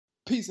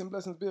Peace and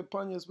blessings be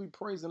upon you as we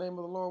praise the name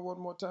of the Lord one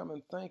more time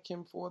and thank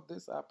Him for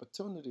this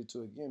opportunity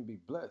to again be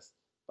blessed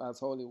by His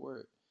holy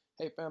word.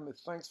 Hey, family,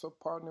 thanks for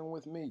partnering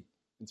with me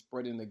in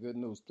spreading the good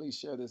news. Please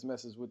share this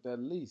message with at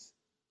least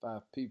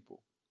 5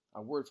 people.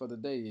 Our word for the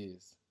day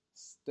is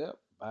step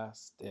by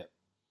step.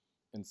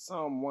 In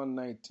Psalm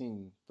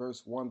 119,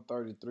 verse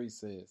 133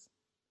 says,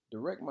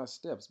 "Direct my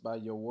steps by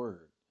your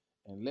word,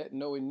 and let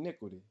no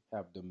iniquity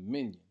have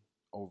dominion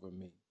over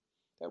me."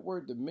 That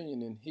word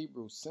dominion in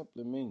Hebrew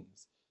simply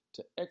means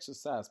to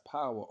exercise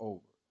power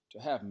over, to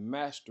have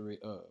mastery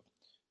of,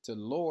 to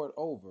lord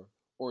over,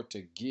 or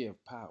to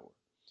give power.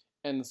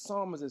 And the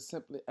psalmist is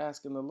simply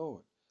asking the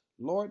Lord,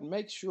 Lord,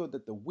 make sure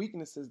that the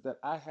weaknesses that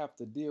I have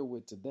to deal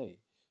with today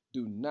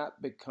do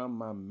not become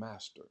my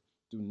master.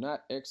 Do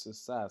not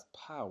exercise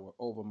power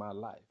over my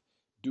life.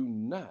 Do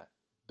not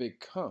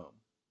become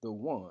the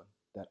one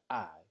that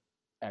I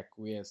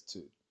acquiesce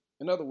to.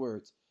 In other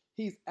words,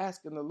 he's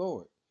asking the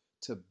Lord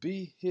to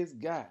be his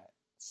guide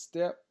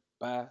step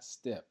by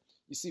step.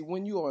 You see,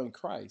 when you are in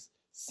Christ,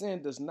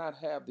 sin does not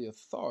have the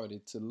authority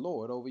to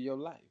lord over your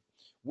life.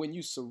 When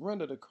you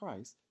surrender to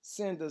Christ,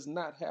 sin does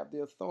not have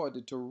the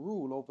authority to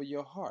rule over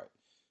your heart.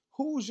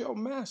 Who's your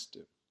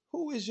master?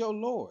 Who is your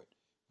Lord?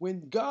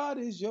 When God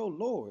is your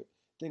Lord,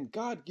 then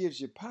God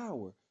gives you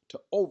power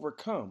to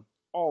overcome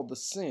all the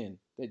sin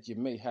that you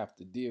may have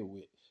to deal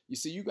with. You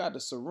see, you got to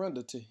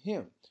surrender to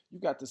Him. You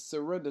got to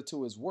surrender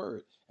to His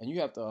word, and you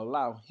have to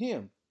allow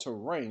Him to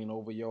reign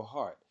over your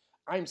heart.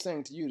 I'm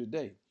saying to you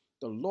today,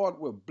 the Lord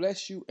will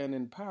bless you and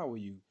empower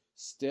you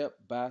step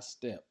by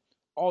step.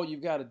 All you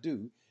got to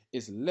do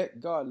is let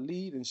God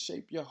lead and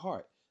shape your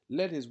heart.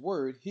 Let His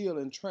word heal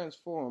and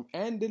transform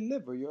and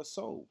deliver your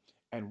soul.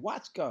 And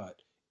watch God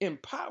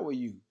empower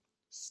you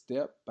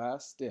step by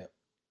step.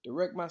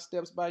 Direct my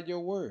steps by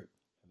your word,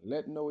 and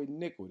let no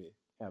iniquity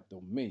have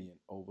dominion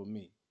over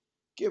me.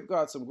 Give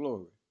God some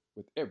glory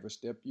with every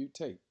step you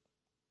take.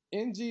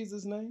 In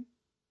Jesus' name,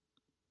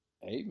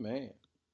 amen.